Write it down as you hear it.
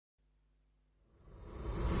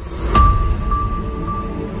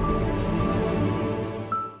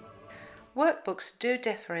Workbooks do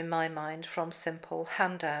differ in my mind from simple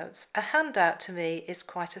handouts. A handout to me is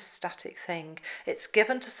quite a static thing. It's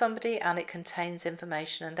given to somebody and it contains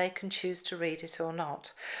information and they can choose to read it or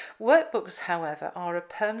not. Workbooks, however, are a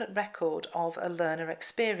permanent record of a learner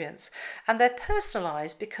experience, and they're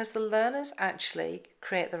personalised because the learners actually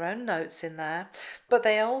create their own notes in there, but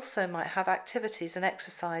they also might have activities and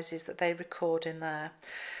exercises that they record in there.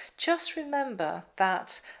 Just remember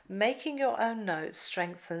that making your own notes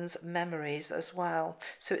strengthens memories as well,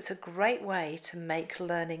 so it's a great way to make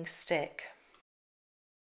learning stick.